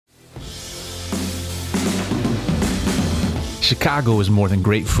Chicago is more than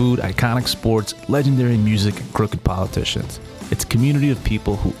great food, iconic sports, legendary music, and crooked politicians. It's a community of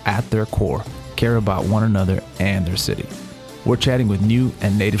people who, at their core, care about one another and their city. We're chatting with new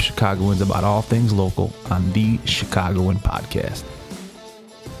and native Chicagoans about all things local on the Chicagoan Podcast.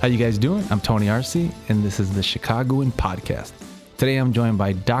 How you guys doing? I'm Tony Arce, and this is the Chicagoan Podcast. Today I'm joined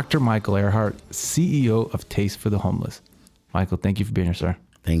by Dr. Michael Airhart, CEO of Taste for the Homeless. Michael, thank you for being here, sir.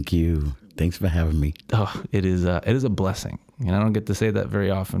 Thank you. Thanks for having me. Oh, it is a blessing. And I don't get to say that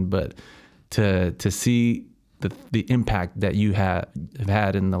very often, but to see the impact that you have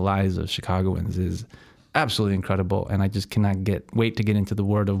had in the lives of Chicagoans is absolutely incredible. And I just cannot wait to get into the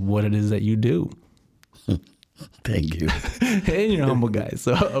word of what it is that you do. Thank you. And you're a humble guy,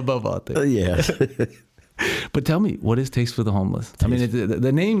 so above all things. Yes. But tell me, what is Taste for the Homeless? I mean,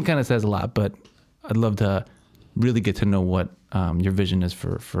 the name kind of says a lot, but I'd love to really get to know what your vision is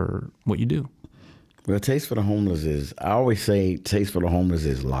for what you do. Well, Taste for the Homeless is, I always say Taste for the Homeless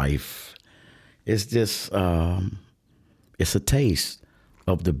is life. It's just, it's a taste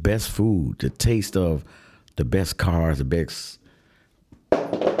of the best food, the taste of the best cars, the best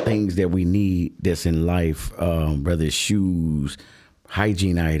things that we need that's in life, whether it's shoes,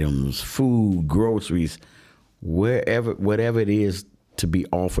 hygiene items, food, groceries, whatever it is to be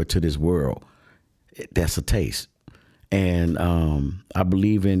offered to this world, that's a taste. And I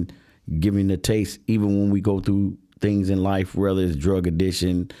believe in giving the taste even when we go through things in life, whether it's drug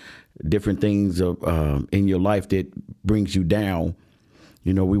addiction, different things in your life that brings you down.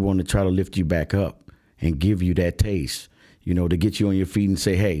 You know, we want to try to lift you back up and give you that taste, you know, to get you on your feet and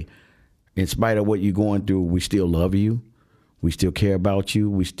say, hey, in spite of what you're going through, we still love you. We still care about you.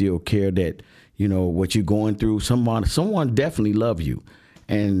 We still care that, you know, what you're going through, someone definitely love you.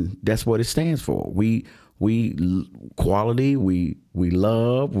 And that's what it stands for. We quality, we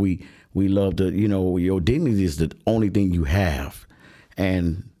love, we love the, you know, your dignity is the only thing you have.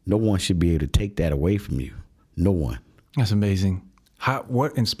 And no one should be able to take that away from you. No one. That's amazing.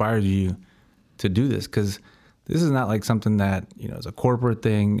 What inspired you to do this? Because this is not like something that, you know, is a corporate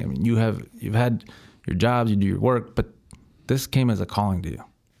thing. I mean, you've had your jobs, you do your work, but this came as a calling to you.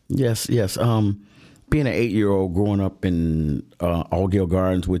 Yes. Being an 8-year-old growing up in Allgill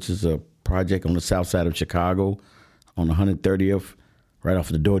Gardens, which is a project on the south side of Chicago on 130th, right off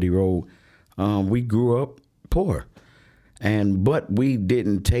the Doherty Road, we grew up poor. But we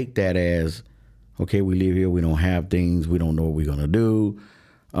didn't take that as, okay, we live here, we don't have things, we don't know what we're going to do.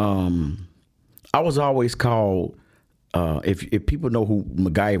 I was always called, if people know who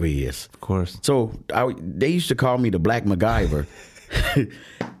MacGyver is. Of course. So they used to call me the Black MacGyver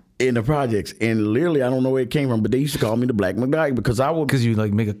in the projects. And literally, I don't know where it came from, but they used to call me the Black MacGyver because you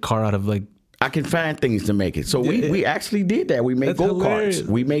like make a car out of like. I can find things to make it. So we actually did that. We made go-karts.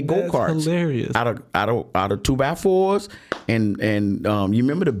 We made go-karts. That's hilarious. Out of 2x4s. And you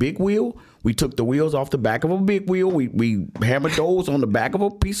remember the big wheel? We took the wheels off the back of a big wheel. We hammered those on the back of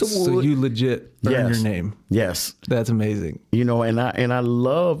a piece of wood. So you legit earned your name. Yes. That's amazing. You know, and I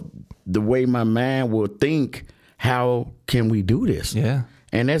love the way my mind will think, how can we do this? Yeah.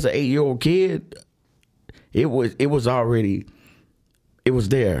 And as an 8-year-old kid, it was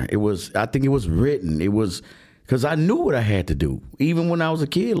there. I think it was written. It was because I knew what I had to do. Even when I was a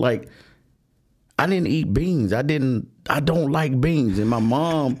kid, like I didn't eat beans. I don't like beans. And my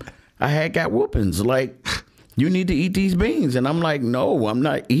mom, I had got whoopings. Like, you need to eat these beans. And I'm like, no, I'm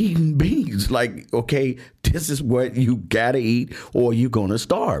not eating beans. Like, okay, this is what you gotta eat or you're gonna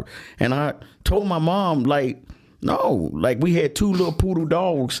starve. And I told my mom, like, no, like we had 2 little poodle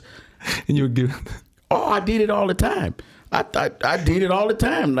dogs. And you were giving. Oh, I did it all the time. I did it all the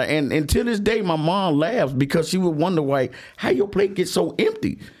time. And until this day, my mom laughs because she would wonder why, how your plate gets so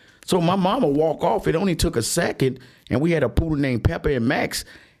empty. So my mom would walk off. It only took a second. And we had a poodle named Pepper and Max.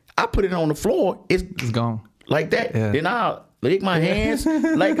 I put it on the floor. It's gone. Like that. Yeah. Then I'll lick my hands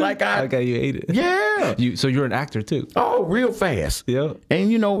like you ate it. Yeah. So you're an actor too. Oh, real fast. Yeah. And,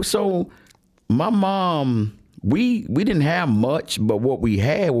 you know, so my mom, we didn't have much, but what we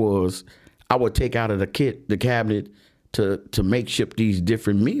had was I would take out of the cabinet to makeshift these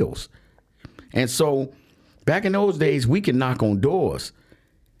different meals. And so back in those days, we could knock on doors.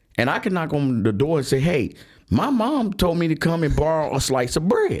 And I could knock on the door and say, hey, my mom told me to come and borrow a slice of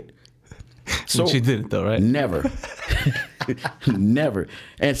bread. So she didn't though, right? Never. Never.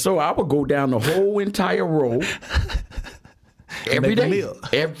 And so I would go down the whole entire row every day.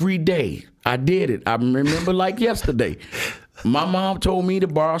 Every day. I did it. I remember like yesterday. My mom told me to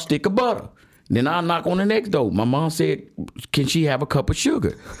borrow a stick of butter. Then I knock on the next door. My mom said, can she have a cup of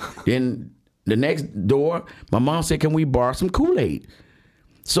sugar? Then the next door, my mom said, can we borrow some Kool-Aid?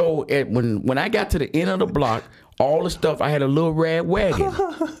 So when I got to the end of the block, all the stuff. I had a little red wagon.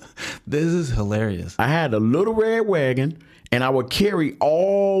 This is hilarious. I had a little red wagon, and I would carry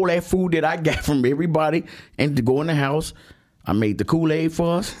all that food that I got from everybody and to go in the house. I made the Kool-Aid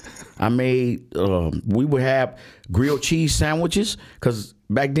for us. I made, we would have grilled cheese sandwiches because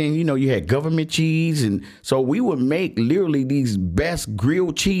back then, you know, you had government cheese. And so we would make literally these best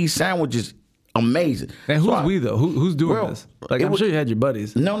grilled cheese sandwiches. Amazing. And who's we though? Who's doing this? Like, I'm sure you had your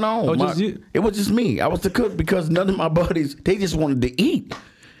buddies. No. Oh, just you? It was just me. I was the cook because none of my buddies, they just wanted to eat.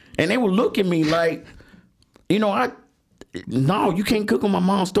 And they would look at me like, you know, no, you can't cook on my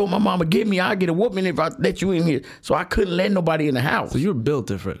mom's stove. My mama give me, I get a whooping if I let you in here. So I couldn't let nobody in the house. So you were built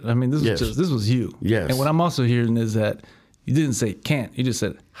different. I mean, this was you. Yes. And what I'm also hearing is that you didn't say can't. You just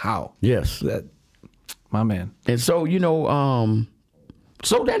said how. Yes. That, my man. And so, you know,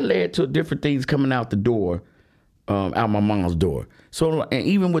 so that led to different things coming out the door, out my mom's door. So, and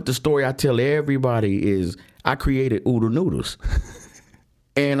even with the story I tell everybody is I created oodle noodles.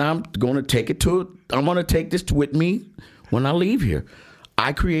 And I'm going to take this with me when I leave here.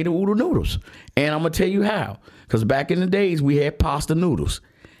 I created oodle noodles. And I'm going to tell you how. Because back in the days, we had pasta noodles.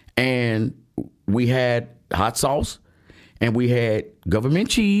 And we had hot sauce. And we had government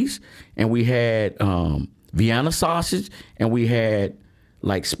cheese. And we had Vienna sausage. And we had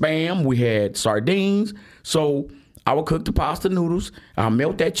like Spam. We had sardines. So I would cook the pasta noodles. I'll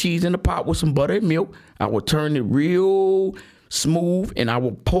melt that cheese in the pot with some butter and milk. I would turn it real smooth, and I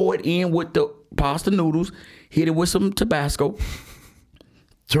will pour it in with the pasta noodles, hit it with some Tabasco,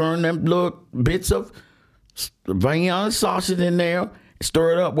 turn them little bits of Vienna sausage in there,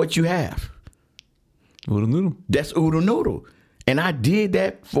 stir it up, what you have. Oodle noodle. That's oodle noodle. And I did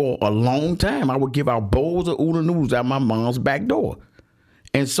that for a long time. I would give out bowls of oodle noodles out my mom's back door.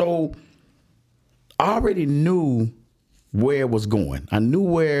 And so I already knew where it was going. I knew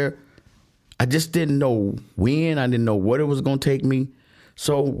where. I just didn't know when. I didn't know what it was going to take me.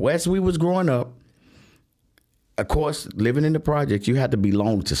 So as we was growing up, of course, living in the projects, you had to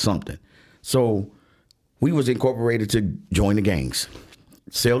belong to something. So we was incorporated to join the gangs,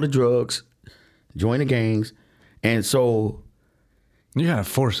 sell the drugs, join the gangs. And so you kind of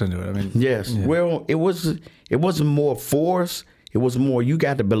forced into it. I mean, yes. Yeah. Well, it wasn't more force. It was more you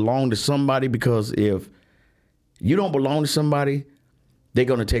got to belong to somebody, because if you don't belong to somebody, they're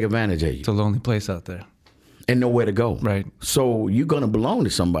going to take advantage of you. It's a lonely place out there. And nowhere to go. Right. So you're going to belong to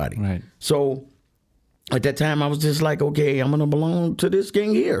somebody. Right. So at that time, I was just like, okay, I'm going to belong to this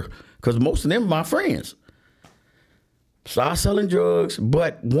gang here, because most of them are my friends. Start selling drugs.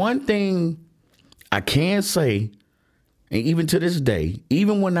 But one thing I can say, and even to this day,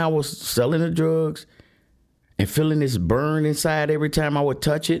 even when I was selling the drugs and feeling this burn inside every time I would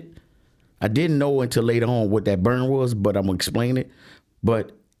touch it, I didn't know until later on what that burn was, but I'm going to explain it.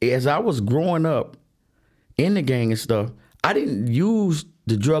 But as I was growing up in the gang and stuff, I didn't use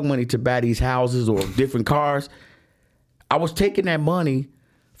the drug money to buy these houses or different cars. I was taking that money,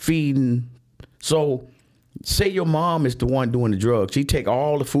 feeding. So say your mom is the one doing the drugs. She take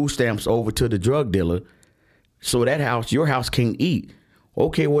all the food stamps over to the drug dealer, so that house, your house, can't eat.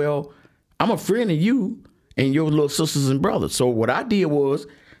 Okay, well, I'm a friend of you and your little sisters and brothers. So what I did was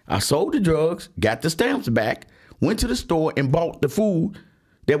I sold the drugs, got the stamps back, went to the store and bought the food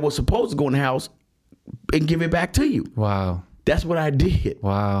that was supposed to go in the house and give it back to you. Wow. That's what I did.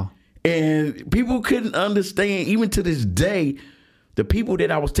 Wow. And people couldn't understand, even to this day, the people that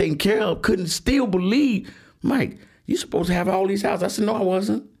I was taking care of couldn't still believe, Mike, you supposed to have all these houses. I said, no, I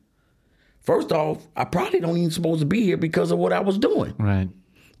wasn't. First off, I probably don't even supposed to be here because of what I was doing. Right.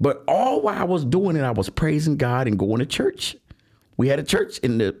 But all while I was doing it, I was praising God and going to church. We had a church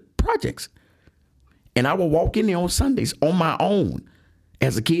in the projects. And I would walk in there on Sundays on my own.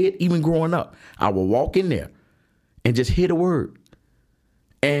 As a kid, even growing up, I would walk in there and just hear the word.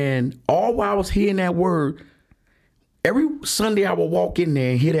 And all while I was hearing that word, every Sunday I would walk in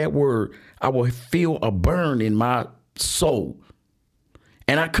there and hear that word, I would feel a burn in my soul.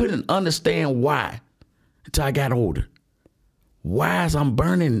 And I couldn't understand why until I got older. Why is I'm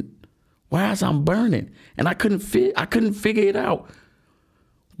burning? Why is I'm burning? And I couldn't figure it out.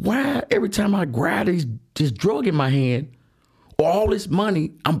 Why every time I grab this drug in my hand or all this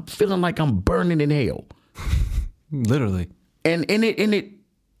money, I'm feeling like I'm burning in hell. Literally. And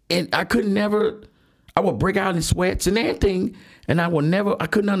I couldn't never, I would break out in sweats and everything, and I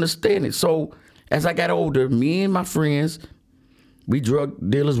couldn't understand it. So as I got older, me and my friends, we drug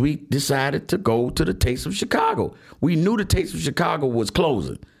dealers, we decided to go to the Taste of Chicago. We knew the Taste of Chicago was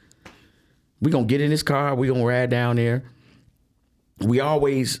closing. We gonna get in this car, we gonna ride down there.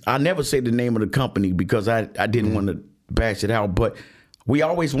 I never say the name of the company because I didn't want to bash it out, but we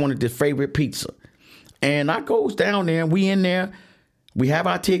always wanted the favorite pizza. And I goes down there, and we in there. We have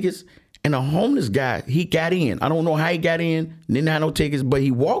our tickets, and a homeless guy, he got in. I don't know how he got in, didn't have no tickets, but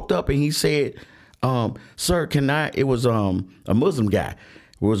he walked up and he said, sir, can I, it was a Muslim guy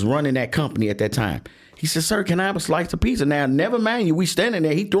who was running that company at that time. He said, sir, can I have a slice of pizza? Now, never mind you, we standing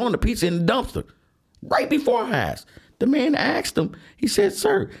there, he throwing the pizza in the dumpster right before our eyes. The man asked him, he said,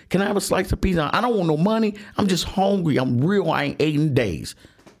 sir, can I have a slice of pizza? I don't want no money. I'm just hungry. I'm real. I ain't ate in days.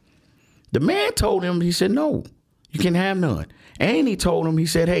 The man told him, he said, no, you can have none. And he told him, he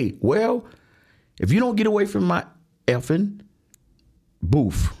said, hey, well, if you don't get away from my effing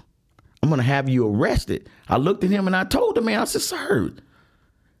booth, I'm going to have you arrested. I looked at him and I told the man, I said, sir,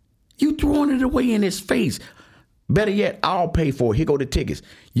 you throwing it away in his face. Better yet, I'll pay for it. Here go the tickets.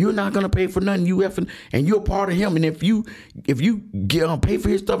 You're not going to pay for nothing, you effing, and you're part of him. And if you pay for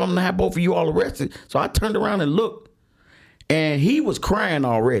his stuff, I'm going to have both of you all arrested. So I turned around and looked, and he was crying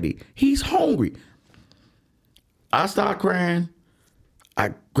already. He's hungry. I started crying.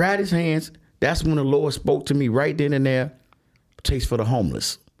 I grabbed his hands. That's when the Lord spoke to me right then and there. Taste for the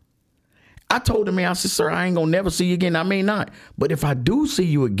homeless. I told the man, I said, sir, I ain't going to never see you again. I may not. But if I do see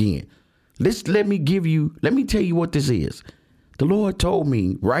you again, let me tell you what this is. The Lord told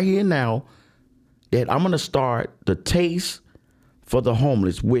me right here now that I'm going to start the Taste for the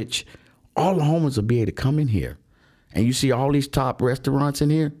Homeless, which all the homeless will be able to come in here. And you see all these top restaurants in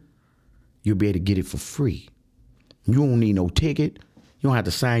here, you'll be able to get it for free. You don't need no ticket. You don't have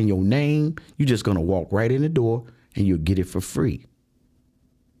to sign your name. You're just going to walk right in the door and you'll get it for free.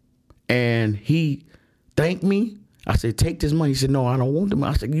 And he thanked me. I said, take this money. He said, no, I don't want the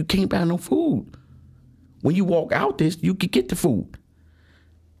money. I said, you can't buy no food. When you walk out this, you can get the food.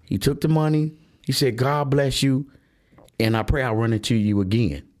 He took the money. He said, God bless you. And I pray I'll run into you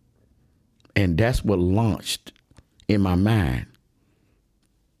again. And that's what launched in my mind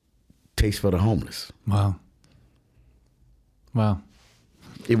Taste for the Homeless. Wow.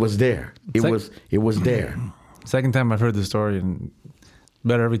 It was there. It was there. Second time I've heard the story, and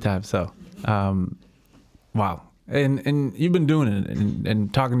better every time. So, wow. And you've been doing it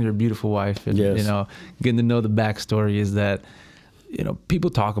and talking to your beautiful wife and, yes, getting to know the backstory is that, people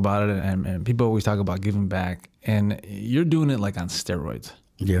talk about it and people always talk about giving back, and you're doing it like on steroids.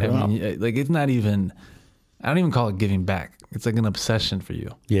 Yeah. I mean, like it's not even, I don't even call it giving back. It's like an obsession for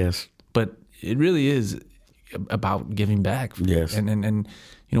you. Yes. But it really is about giving back. Yes. And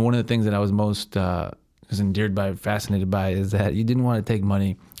one of the things that I was most endeared by, fascinated by, is that you didn't want to take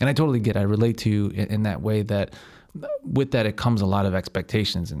money. And I totally get it. I relate to you in that way that with that, it comes a lot of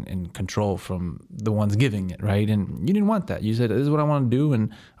expectations and control from the ones giving it, right? And you didn't want that. You said, this is what I want to do.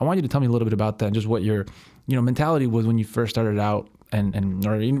 And I want you to tell me a little bit about that and just what your, mentality was when you first started out and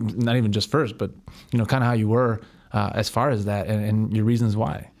or even, not even just first, but, kind of how you were as far as that and your reasons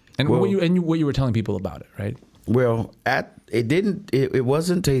why. And what you were telling people about it, right? Well, it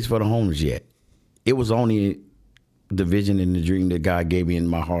wasn't Taste for the Homeless yet. It was only the vision and the dream that God gave me in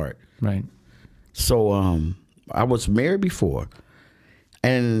my heart. Right. So I was married before.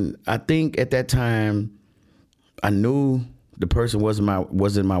 And I think at that time I knew the person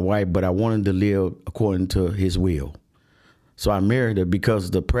wasn't my wife, but I wanted to live according to his will. So I married her because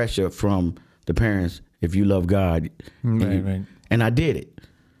of the pressure from the parents, if you love God. Right. And I did it.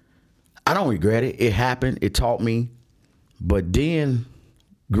 I don't regret it. It happened. It taught me. But then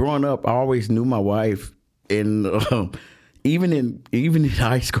growing up, I always knew my wife. And even in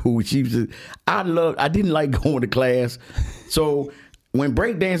high school, I didn't like going to class. So when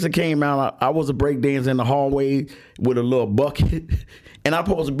breakdancing came out, I was a breakdancer in the hallway with a little bucket. And I'm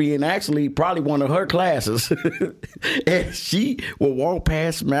supposed to be in actually probably one of her classes. And she would walk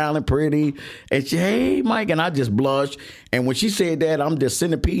past smiling pretty. And she, hey, Mike. And I just blushed. And when she said that, I'm just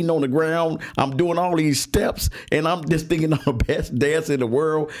centipeding on the ground. I'm doing all these steps. And I'm just thinking I'm the best dancer in the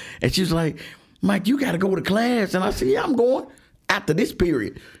world. And she's like, Mike, you got to go to class. And I said, yeah, I'm going after this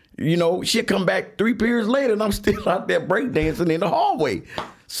period. She'll come back 3 periods later and I'm still out there breakdancing in the hallway.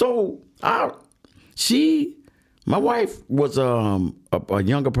 So my wife was a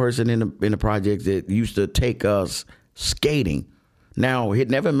younger person in the project that used to take us skating. Now,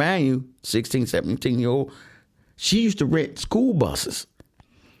 never mind you, 16, 17-year-old, she used to rent school buses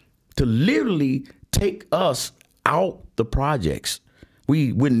to literally take us out the projects.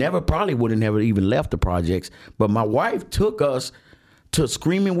 We probably would have never even left the projects, but my wife took us to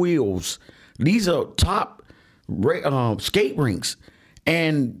Screaming Wheels. These are top skate rinks,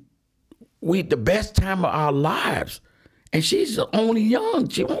 and the best time of our lives. And she's only young.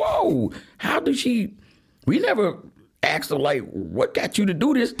 We never asked her, like, what got you to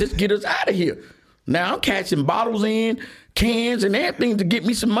do this? Just get us out of here. Now I'm catching bottles in, cans and everything to get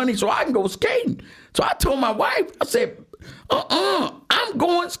me some money so I can go skating. So I told my wife, I said, I'm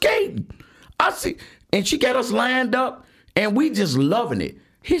going skating. I see, and she got us lined up, and we just loving it.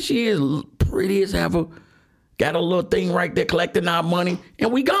 Here she is, pretty as ever, got a little thing right there collecting our money,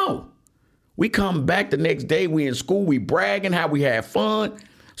 and we go. We come back the next day, we in school, we bragging how we had fun.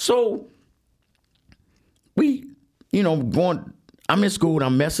 So we, going, I'm in school,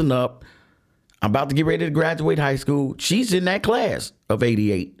 I'm messing up. I'm about to get ready to graduate high school. She's in that class of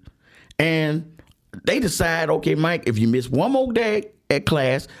 88. And they decide, okay, Mike, if you miss one more day at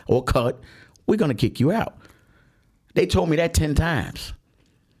class or cut, we're going to kick you out. They told me that 10 times.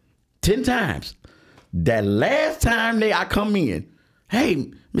 10 times. That last time I come in, hey,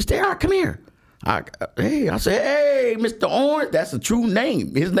 Mr. Airhart, come here. I said, hey, Mr. Orange. That's a true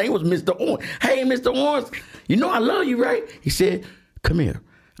name. His name was Mr. Orange. Hey, Mr. Orange, I love you, right? He said, come here.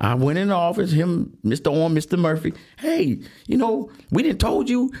 I went in the office, him, Mr. Orange, Mr. Murphy. Hey, we didn't told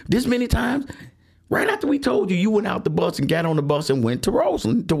you this many times. Right after we told you, you went out the bus and got on the bus and went to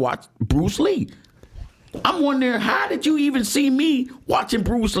Roseland to watch Bruce Lee. I'm wondering, how did you even see me watching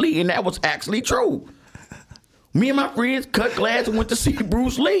Bruce Lee? And that was actually true. Me and my friends cut class and went to see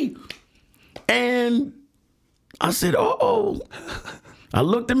Bruce Lee. And I said, uh-oh. I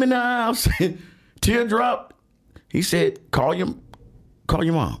looked him in the eye, I said, teardrop. He said, call your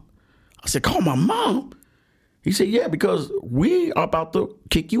mom. I said, call my mom? He said, yeah, because we are about to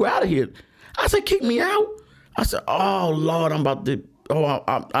kick you out of here. I said, kick me out? I said, oh, Lord, I'm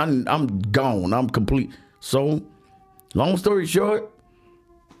gone. I'm complete. So, long story short,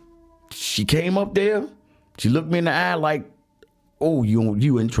 she came up there. She looked me in the eye like, oh,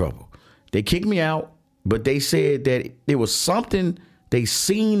 you in trouble. They kicked me out, but they said that there was something they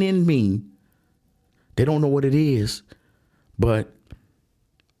seen in me. They don't know what it is, but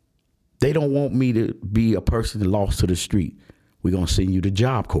they don't want me to be a person that lost to the street. We're going to send you to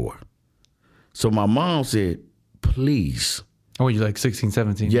Job Corps. So my mom said, please. Oh, you're like 16,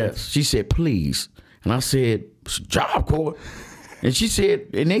 17. Yes. She said, please. And I said, Job Corps? And she said,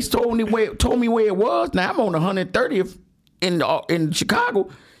 and they told me where it was. Now I'm on 130th in Chicago.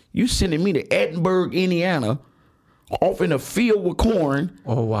 You sending me to Edinburgh, Indiana, off in a field with corn.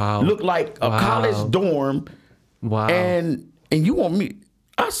 Oh, wow. Looked like a college dorm. Wow. And you want me?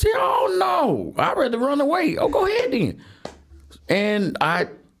 I said, oh, no. I'd rather run away. Oh, go ahead then. And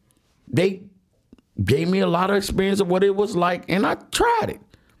they gave me a lot of experience of what it was like, and I tried it.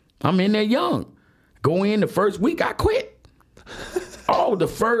 I'm in there young. Go in the first week, I quit. The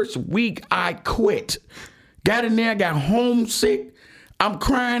first week I quit. Got in there, got homesick. I'm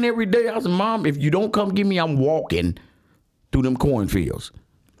crying every day. I said, Mom, if you don't come get me, I'm walking through them cornfields.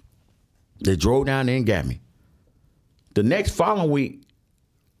 They drove down there and got me. The next following week,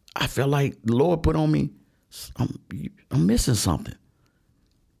 I felt like the Lord put on me, I'm missing something.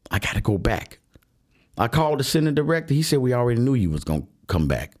 I got to go back. I called the center director. He said, we already knew you was going to come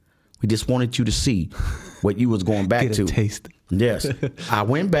back. We just wanted you to see what you was going back to. Get a taste. Yes. I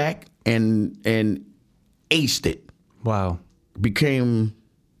went back and aced it. Wow. Became,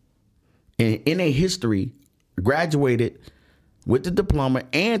 in a history, graduated with the diploma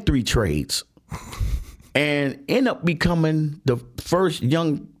and 3 trades. And ended up becoming the first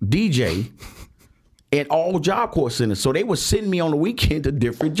young DJ at all Job Corps centers. So they would send me on the weekend to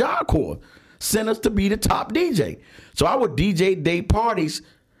different Job Corps centers to be the top DJ. So I would DJ day parties,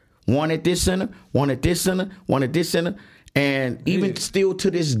 one at this center, one at this center, one at this center. And even still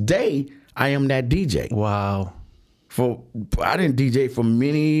to this day, I am that DJ. Wow. I didn't DJ for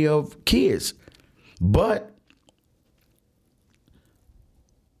many of kids. But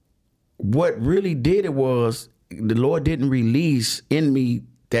what really did it was the Lord didn't release in me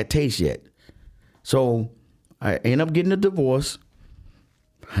that taste yet. So I ended up getting a divorce.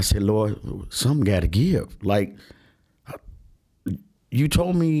 I said, Lord, something got to give. Like, you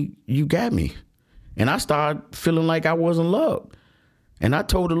told me you got me. And I started feeling like I wasn't loved. And I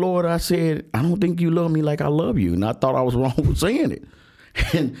told the Lord, I said, I don't think you love me like I love you. And I thought I was wrong for saying it.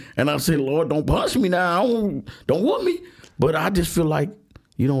 And I said, Lord, don't punch me now. Don't whoop me. But I just feel like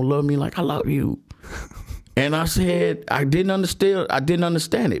you don't love me like I love you. And I said, I didn't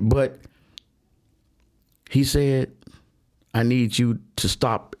understand it. But he said, I need you to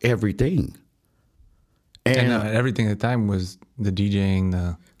stop everything. And everything at the time was the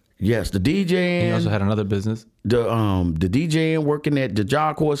DJing, Yes, the DJing. You also had another business. The DJing, working at the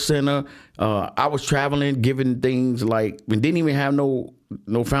Job Corps Center. I was traveling, giving things like, and didn't even have no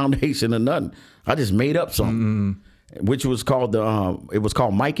foundation or nothing. I just made up something, which was called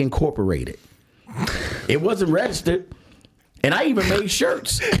Mike Incorporated. It wasn't registered. And I even made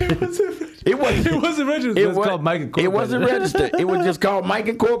shirts. It wasn't registered. It was called Mike Incorporated. It wasn't registered. It was just called Mike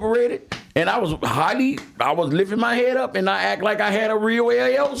Incorporated. And I was lifting my head up and I act like I had a real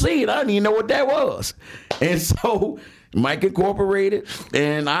LLC and I didn't even know what that was. And so Mike Incorporated,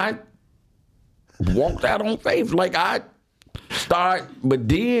 and I walked out on faith. Like but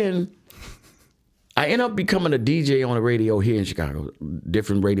then I ended up becoming a DJ on the radio here in Chicago,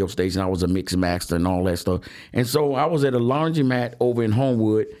 different radio stations. I was a mix master and all that stuff. And so I was at a laundromat over in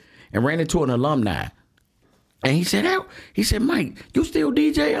Homewood and ran into an alumni. And he said, Mike, you still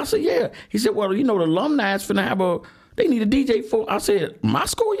DJ? I said, yeah. He said, well, the alumni is finna have they need a DJ for, I said, my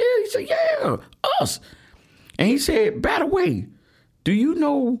school? Yeah. He said, yeah, us. And he said, by the way,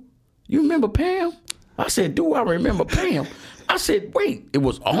 you remember Pam? I said, do I remember Pam? I said, wait, it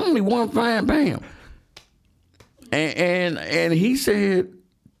was only one fine Pam. And he said,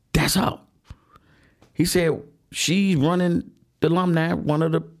 that's her. He said, she's running the alumni,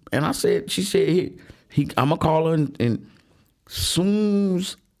 and I said, she said, I'm going to call her. And soon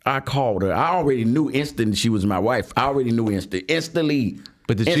as I called her, I already knew instantly she was my wife. I already knew instantly.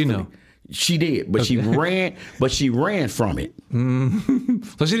 But did she know? She did, but okay. she ran from it.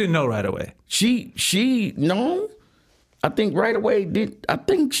 So she didn't know right away. She no. I think right away I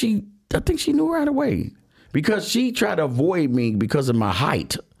think she knew right away. Because she tried to avoid me because of my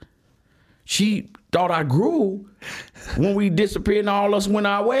height. She thought I grew when we disappeared and all us went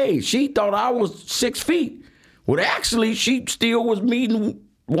our ways. She thought I was 6 feet. Well, actually, she still was meeting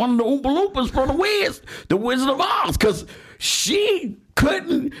one of the Oompa Loompas from the Wizard of Oz, because she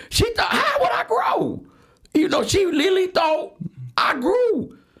thought, how would I grow? She literally thought I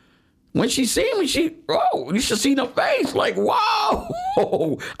grew. When she seen me, you should see her face. Like,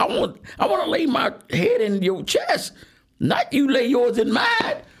 whoa, I want to lay my head in your chest, not you lay yours in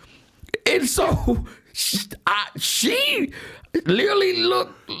mine. And so she literally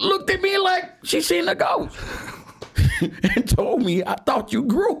looked at me like she seen a ghost and told me, I thought you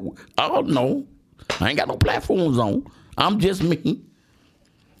grew. Oh, no, I ain't got no platforms on. I'm just me.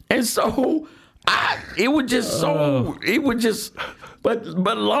 And so it was just, but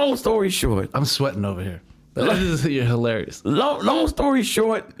long story short. I'm sweating over here. You're hilarious. Long story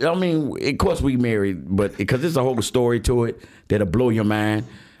short, I mean, of course we married, but because there's a whole story to it that'll blow your mind.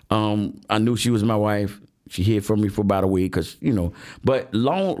 I knew she was my wife. She hid from me for about a week, but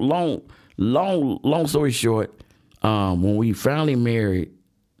long story short, when we finally married,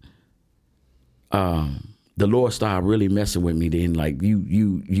 the Lord started really messing with me then. Like,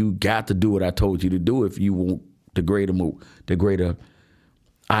 you got to do what I told you to do if you want the greater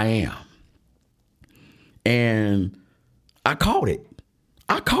I am. And I caught it.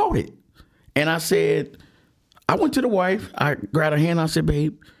 And I said, I went to the wife, I grabbed her hand, I said,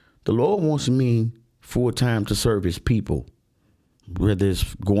 babe, the Lord wants me full time to serve his people, whether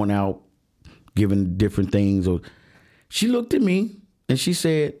it's going out, giving different things. Or she looked at me and she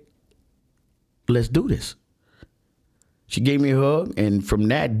said, let's do this. She gave me a hug, and from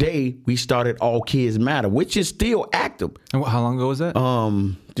that day, we started All Kids Matter, which is still active. And how long ago was that?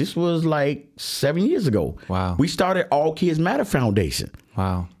 This was like 7 years ago. Wow. We started All Kids Matter Foundation.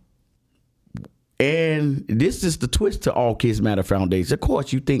 Wow. And this is the twist to All Kids Matter Foundation. Of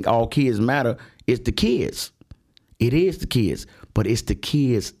course, you think All Kids Matter is the kids. It is the kids, but it's the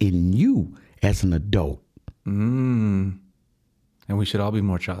kids in you as an adult. And we should all be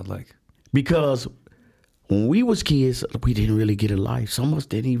more childlike. Because when we was kids, we didn't really get a life. Some of us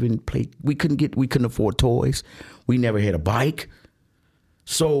didn't even play. We couldn't afford toys. We never had a bike.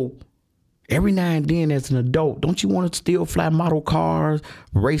 So every now and then as an adult, don't you want to still fly model cars,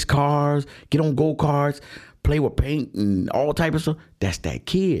 race cars, get on go-karts, play with paint and all type of stuff? That's that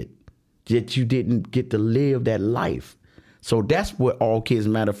kid that you didn't get to live that life. So that's what All Kids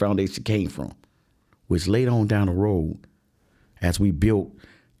Matter Foundation came from, which later on down the road, as we built,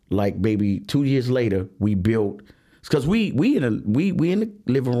 like maybe 2 years later, we built, because we in the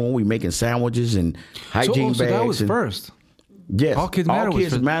living room, we making sandwiches and hygiene bags. So that was first. Yes, All Kids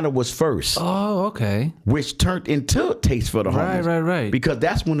Matter was first. Oh, okay. Which turned into Taste for the Homeless. Right. Because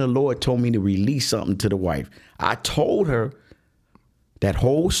that's when the Lord told me to release something to the wife. I told her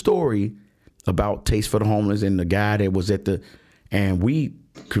whole story about Taste for the Homeless and the guy that was and we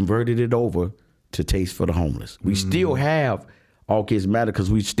converted it over to Taste for the Homeless. We still have All Kids Matter because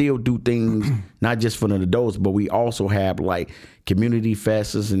we still do things not just for the adults, but we also have like community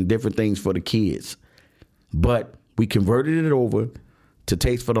fests and different things for the kids. But we converted it over to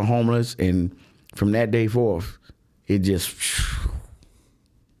Taste for the Homeless, and from that day forth, it just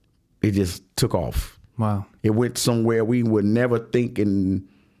took off. Wow. It went somewhere we would never think in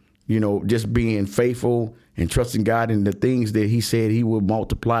just being faithful and trusting God in the things that he said he would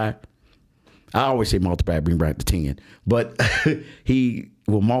multiply. I always say multiply, bring back to 10, but he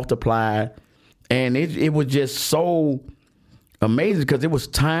will multiply. And it was just so amazing because there was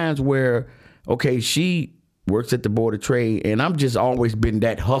times where, okay, she works at the Board of Trade, and I'm just always been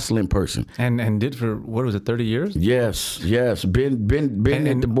that hustling person. And did for, what was it, 30 years? Yes. Been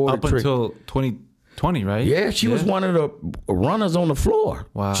at the Board of Trade. Up until 2020, right? Yeah, she was one of the runners on the floor.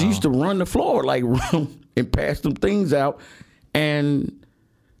 Wow. She used to run the floor, like run and pass them things out. And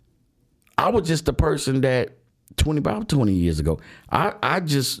I was just the person that about 20 years ago, I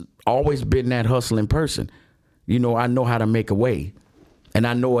just always been that hustling person. I know how to make a way. And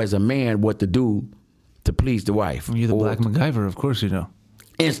I know as a man what to do to please the wife. You're the Black MacGyver, of course you know.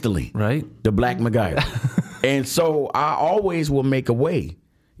 Instantly. Right? The Black MacGyver. And so I always will make a way.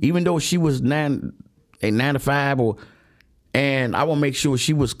 Even though she was 9 to 5, and I will make sure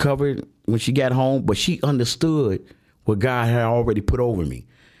she was covered when she got home, but she understood what God had already put over me.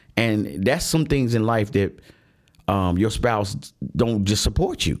 And that's some things in life that your spouse don't just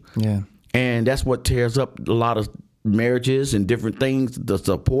support you. Yeah. And that's what tears up a lot of marriages and different things. The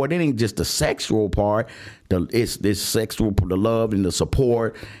support, it ain't just the sexual part. It's sexual, the love and the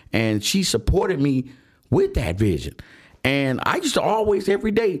support. And she supported me with that vision. And I used to always,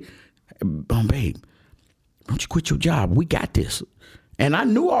 every day, babe, don't you quit your job. We got this. And I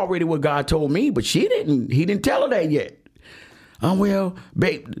knew already what God told me, but he didn't tell her that yet. Well,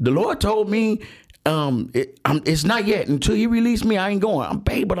 babe, the Lord told me it's not yet. Until he released me, I ain't going.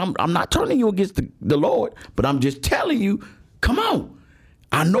 Babe, but I'm not turning you against the Lord, but I'm just telling you, come on.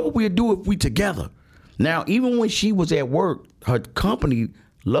 I know we'll do if we together. Now, even when she was at work, her company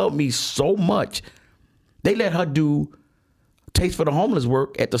loved me so much, they let her do Taste for the Homeless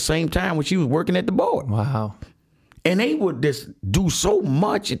work at the same time when she was working at the board. Wow. And they would just do so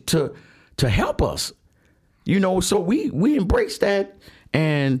much to help us. So we embraced that,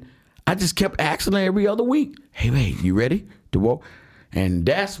 and I just kept asking her every other week, hey, babe, you ready to walk? And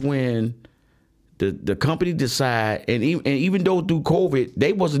that's when the company decided, and even though through COVID,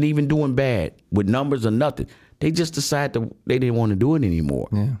 they wasn't even doing bad with numbers or nothing. They just decided they didn't want to do it anymore.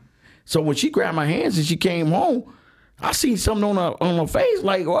 Yeah. So when she grabbed my hands and she came home, I seen something on her face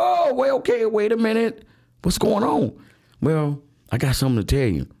like, oh, well, okay, wait a minute. What's going on? Well, I got something to tell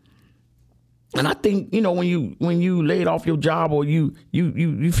you. And I think, when you laid off your job or you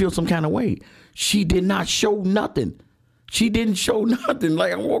feel some kind of way, she did not show nothing. She didn't show nothing.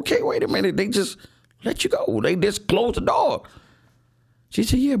 Like, okay, wait a minute. They just let you go. They just closed the door. She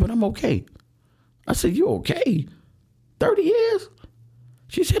said, yeah, but I'm okay. I said, you okay? 30 years?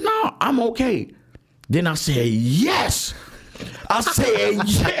 She said, no, I'm okay. Then I said, yes. I said,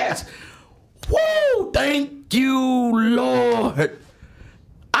 yes. Woo, thank you, Lord.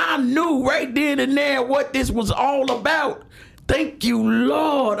 I knew right then and there what this was all about. Thank you,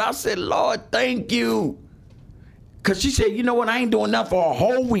 Lord. I said, Lord, thank you. Because she said, you know what? I ain't doing nothing for a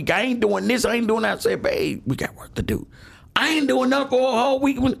whole week. I ain't doing this. I ain't doing that. I said, babe, we got work to do. I ain't doing nothing for a whole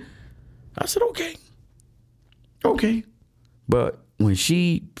week. I said, okay. Okay. But when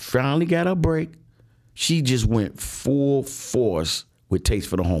she finally got her break, she just went full force with Taste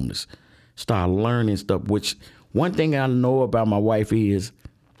for the Homeless. Started learning stuff, which one thing I know about my wife is,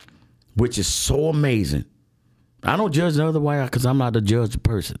 which is so amazing. I don't judge the other wife because I'm not a judge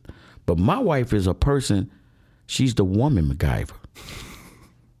person. But my wife is a person, she's the woman MacGyver.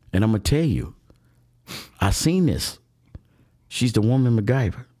 And I'm going to tell you, I seen this. She's the woman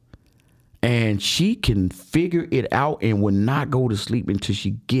MacGyver. And she can figure it out and will not go to sleep until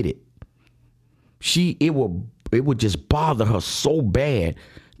she get it. It would just bother her so bad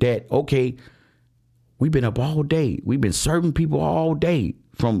that, okay, we've been up all day. We've been serving people all day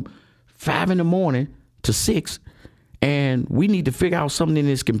from 5 a.m. to 6. And we need to figure out something in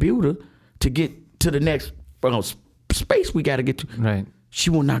this computer to get to the next space we got to get to. Right.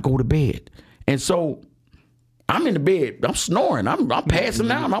 She will not go to bed. And so I'm in the bed. I'm snoring. I'm passing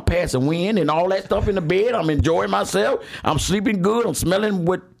out. I'm passing wind and all that stuff in the bed. I'm enjoying myself. I'm sleeping good. I'm smelling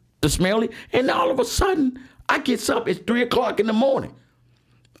what the smelly. And all of a sudden, I get up. It's 3 o'clock in the morning.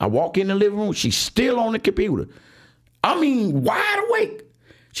 I walk in the living room. She's still on the computer. I mean, wide awake.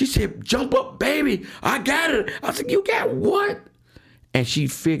 She said, jump up, baby. I got it. I said, you got what? And she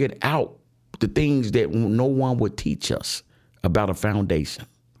figured out the things that no one would teach us about a foundation.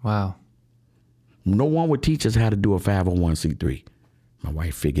 Wow. No one would teach us how to do a 501c3. My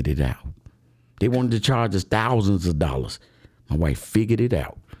wife figured it out. They wanted to charge us thousands of dollars. My wife figured it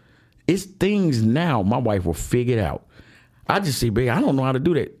out. It's things now my wife will figure it out. I just say, babe, I don't know how to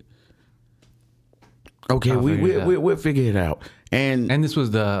do that. Okay, we'll figure it out. And this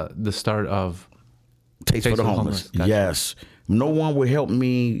was the start of Taste for the Homeless. Gotcha. Yes. No one would help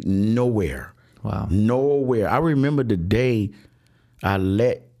me nowhere. Wow. Nowhere. I remember the day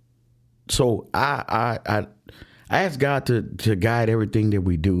I asked God to guide everything that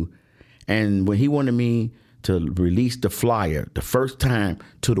we do. And when he wanted me to release the flyer the first time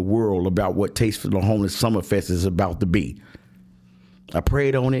to the world about what Taste for the Homeless Summerfest is about to be, I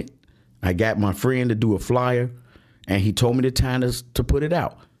prayed on it. I got my friend to do a flyer, and he told me the time to put it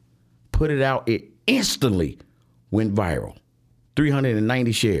out. Put it out. It instantly went viral.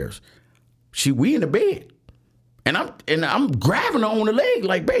 390 shares. We in the bed. And I'm grabbing her on the leg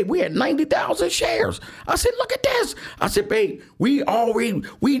like, babe, we had 90,000 shares. I said, look at this. I said, babe, we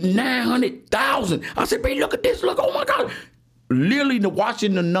 900,000. I said, babe, look at this. Look, oh my God. Literally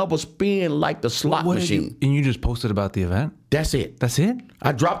watching the number spin like the slot machine. And you just posted about the event? That's it. That's it?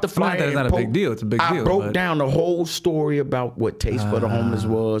 I dropped the flyer. That's not a big deal. It's a big deal. I broke down the whole story about what Taste for the Homeless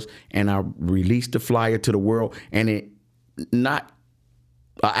was, and I released the flyer to the world, and it, not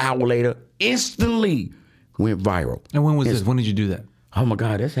an hour later, instantly went viral. And when was this? When did you do that? Oh my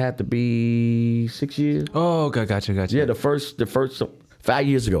God, this had to be 6 years. Oh, okay, gotcha. Yeah, the first 5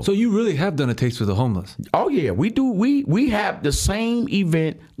 years ago. So you really have done a Taste for the Homeless. Oh yeah, we do. We have the same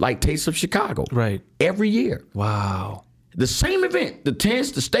event like Taste of Chicago. Right. Every year. Wow. The same event, the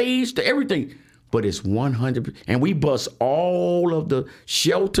tents, the stage, the everything. But it's 100%. And we bust all of the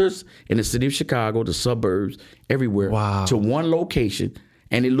shelters in the city of Chicago, the suburbs, everywhere, to one location.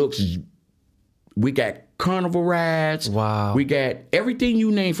 And it looks, we got carnival rides. Wow. We got everything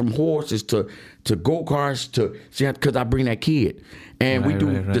you name, from horses to go-karts to, because I bring that kid. And we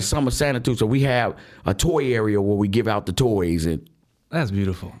do the summer sanitary. So we have a toy area where we give out the toys. And that's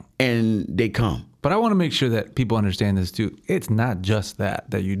beautiful. And they come. But I want to make sure that people understand this too. It's not just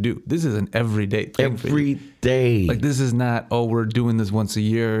that you do. This is an everyday thing. Every day. Like, this is not, we're doing this once a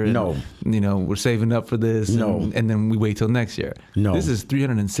year. And, no. We're saving up for this. No. And then we wait till next year. No. This is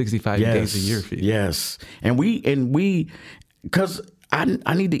 365 days a year for you. Yes. And we, because I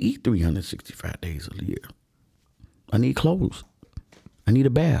need to eat 365 days a year. I need clothes. I need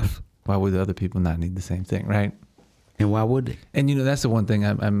a bath. Why would the other people not need the same thing, right? And why would they? And that's the one thing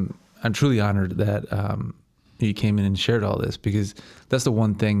I'm truly honored that you came in and shared all this, because that's the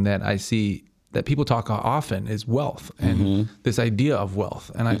one thing that I see that people talk often is wealth and this idea of wealth.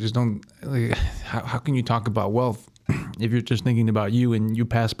 And I just don't, like, how can you talk about wealth if you're just thinking about you and you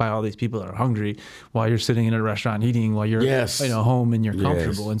pass by all these people that are hungry while you're sitting in a restaurant eating, while you're home and you're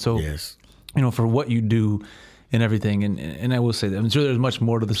comfortable. And so, for what you do and everything. And I will say that I'm sure there's much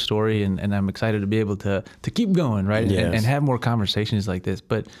more to the story, and I'm excited to be able to keep going, right? Yes. And have more conversations like this.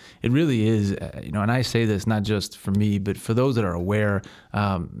 But it really is, and I say this not just for me, but for those that are aware,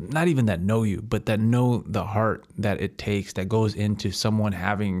 not even that know you, but that know the heart that it takes, that goes into someone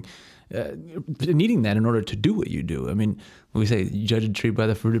having, needing that in order to do what you do. I mean, we say you judge a tree by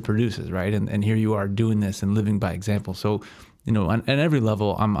the fruit it produces, right? And here you are doing this and living by example. So, on every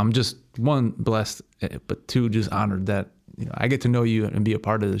level, I'm just, one, blessed, but two, just honored that, I get to know you and be a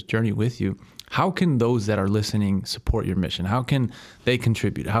part of this journey with you. How can those that are listening support your mission? How can they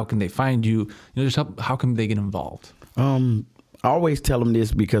contribute? How can they find you? How can they get involved? I always tell them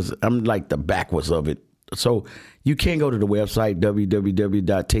this because I'm like the backwards of it. So you can go to the website,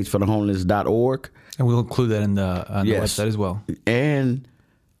 www.tasteforthehomeless.org. And we'll include that on the website as well. And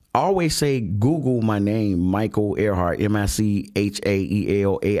I always say, Google my name, Michael Airhart,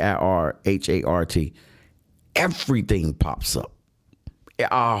 MichaelAirhart. Everything pops up.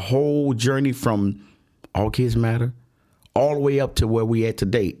 Our whole journey from All Kids Matter all the way up to where we at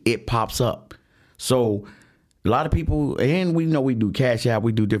today, it pops up. So a lot of people, and we know we do Cash App,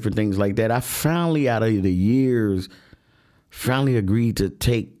 we do different things like that. I finally, out of the years, agreed to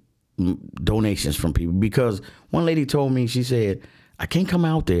take donations from people, because one lady told me, she said, I can't come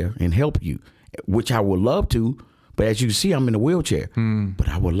out there and help you, which I would love to, but as you can see, I'm in a wheelchair. But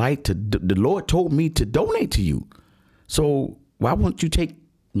I would like to, the Lord told me to donate to you. So why won't you take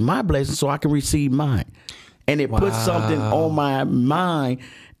my blessing so I can receive mine? And it put something on my mind.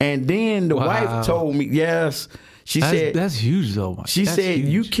 And then the wife told me, she said, that's huge though. She said,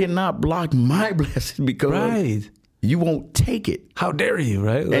 you cannot block my blessing because you won't take it. How dare you,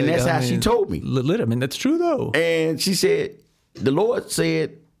 right? And that's how she told me. I mean, that's true though. And she said, the Lord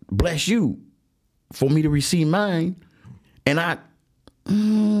said, bless you for me to receive mine. And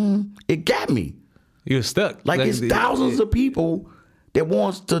it got me. You're stuck. Like it's thousands of people that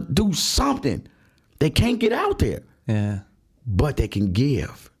wants to do something. They can't get out there. Yeah. But they can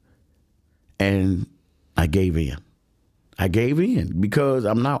give. And I gave in. Because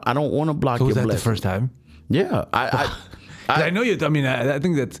I don't want to block your blessing. Was that the first time? Yeah. I know you. I mean, I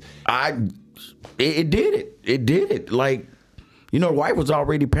think that's. It did it. It did it. Like, you know, the wife was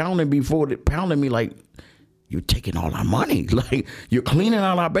already pounding me like, you're taking all our money. Like, you're cleaning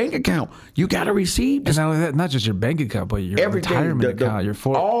out our bank account. You got to receive this. And not only that, not just your bank account, but your retirement account, your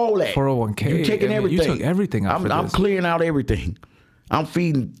all that 401k. You're taking everything. You took everything out. I'm clearing out everything. I'm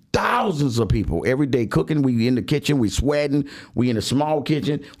feeding thousands of people every day, cooking. We in the kitchen. We sweating. We in a small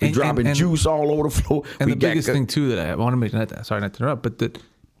kitchen. We dropping juice all over the floor. And the biggest thing, too, that I want to make, sorry not to interrupt, but that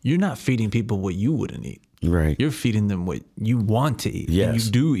you're not feeding people what you wouldn't eat. Right. You're feeding them what you want to eat. Yes. And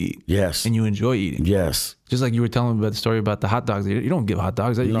you do eat. Yes. And you enjoy eating. Yes. Just like you were telling me about the story about the hot dogs. You don't give hot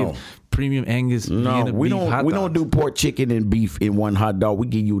dogs. You give premium Angus. No, we don't do pork, chicken, and beef in one hot dog. We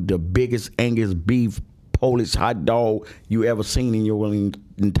give you the biggest Angus beef Polish hot dog you ever seen in your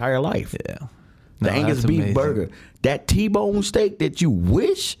entire life. Yeah. The Angus beef burger. That T-bone steak that you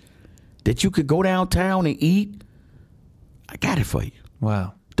wish that you could go downtown and eat, I got it for you.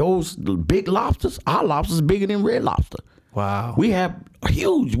 Wow. Those big lobsters, our lobster's bigger than Red Lobster. Wow. We have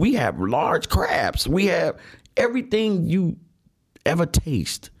large crabs. We have everything you ever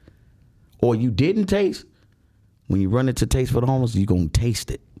taste or you didn't taste. When you run into Taste for the Homeless, you're going to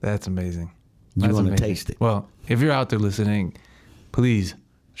taste it. That's amazing. You're going to taste it. Well, if you're out there listening, please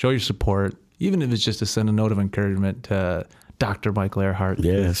show your support, even if it's just to send a note of encouragement to Dr. Michael Earhart.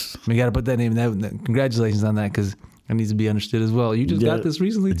 Yes. We got to put that name. Congratulations on that, because it needs to be understood as well. You just got this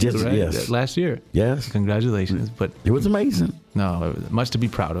recently, too, right? Yes. Last year. Yes. Congratulations. But it was amazing. No, much to be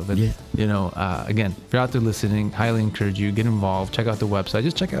proud of. And, you know, again, if you're out there listening, highly encourage you, get involved, check out the website,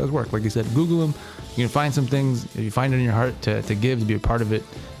 just check out his work. Like you said, Google him. You can find some things, if you find it in your heart to give, to be a part of it,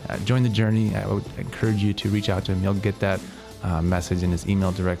 join the journey. I would encourage you to reach out to him. You'll get that message in his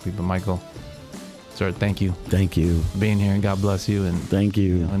email directly. But Michael, sir, thank you. Thank you for being here, and God bless you. And thank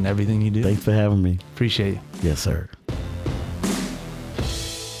you. and everything you do. Thanks for having me. Appreciate you. Yes, sir.